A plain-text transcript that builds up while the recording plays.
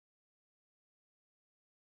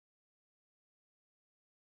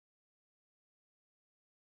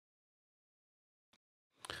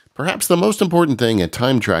Perhaps the most important thing a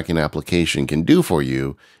time tracking application can do for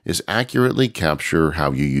you is accurately capture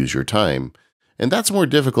how you use your time. And that's more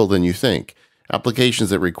difficult than you think. Applications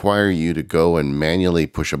that require you to go and manually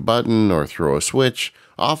push a button or throw a switch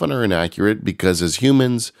often are inaccurate because as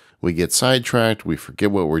humans, we get sidetracked, we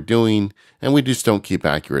forget what we're doing, and we just don't keep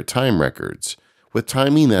accurate time records. With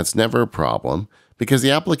timing, that's never a problem because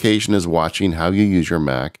the application is watching how you use your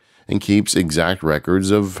Mac and keeps exact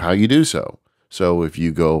records of how you do so. So if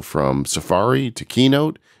you go from Safari to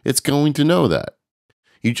Keynote, it's going to know that.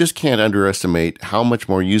 You just can't underestimate how much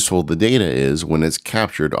more useful the data is when it's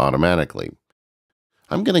captured automatically.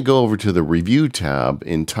 I'm going to go over to the Review tab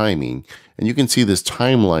in Timing, and you can see this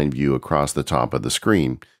timeline view across the top of the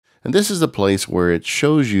screen. And this is the place where it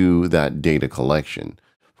shows you that data collection.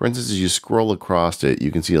 For instance, as you scroll across it,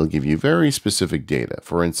 you can see it'll give you very specific data.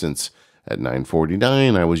 For instance, at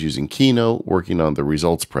 9:49, I was using Keynote working on the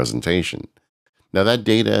results presentation. Now that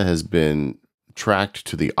data has been tracked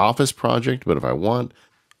to the Office project, but if I want,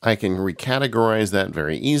 I can recategorize that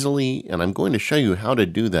very easily, and I'm going to show you how to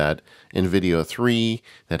do that in video 3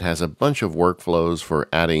 that has a bunch of workflows for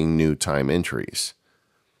adding new time entries.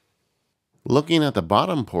 Looking at the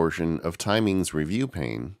bottom portion of Timing's review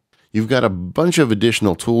pane, you've got a bunch of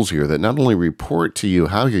additional tools here that not only report to you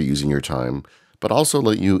how you're using your time, but also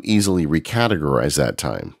let you easily recategorize that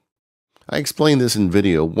time. I explained this in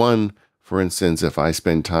video 1. For instance, if I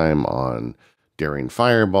spend time on Daring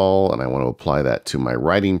Fireball and I want to apply that to my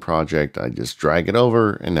writing project, I just drag it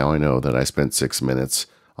over and now I know that I spent 6 minutes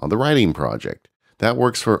on the writing project. That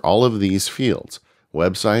works for all of these fields.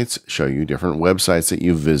 Websites show you different websites that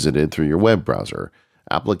you've visited through your web browser.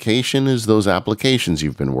 Application is those applications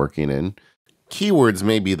you've been working in. Keywords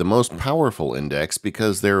may be the most powerful index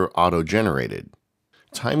because they're auto-generated.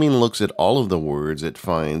 Timing looks at all of the words it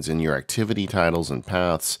finds in your activity titles and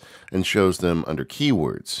paths and shows them under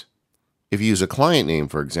keywords. If you use a client name,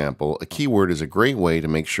 for example, a keyword is a great way to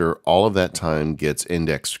make sure all of that time gets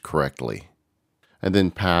indexed correctly. And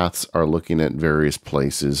then paths are looking at various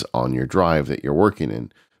places on your drive that you're working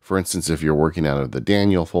in. For instance, if you're working out of the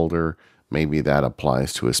Daniel folder, maybe that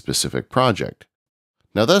applies to a specific project.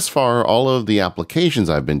 Now, thus far, all of the applications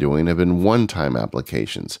I've been doing have been one-time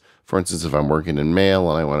applications. For instance, if I'm working in Mail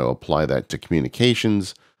and I want to apply that to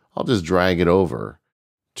Communications, I'll just drag it over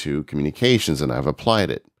to Communications and I've applied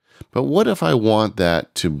it. But what if I want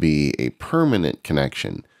that to be a permanent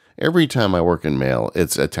connection? Every time I work in Mail,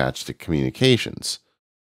 it's attached to Communications.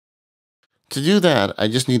 To do that, I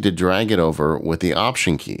just need to drag it over with the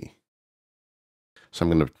Option key. So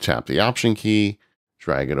I'm going to tap the Option key,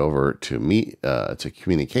 drag it over to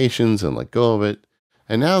Communications and let go of it.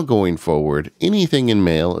 And now going forward, anything in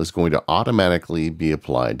Mail is going to automatically be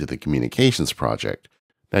applied to the Communications project.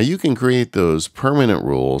 Now you can create those permanent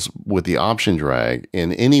rules with the option drag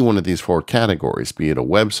in any one of these 4 categories, be it a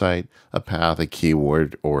website, a path, a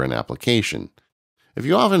keyword, or an application. If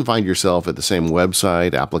you often find yourself at the same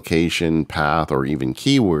website, application, path, or even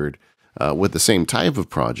keyword with the same type of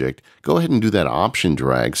project, go ahead and do that option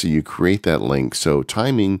drag so you create that link so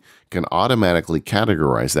Timing can automatically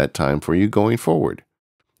categorize that time for you going forward.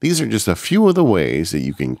 These are just a few of the ways that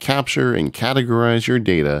you can capture and categorize your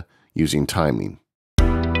data using Timing.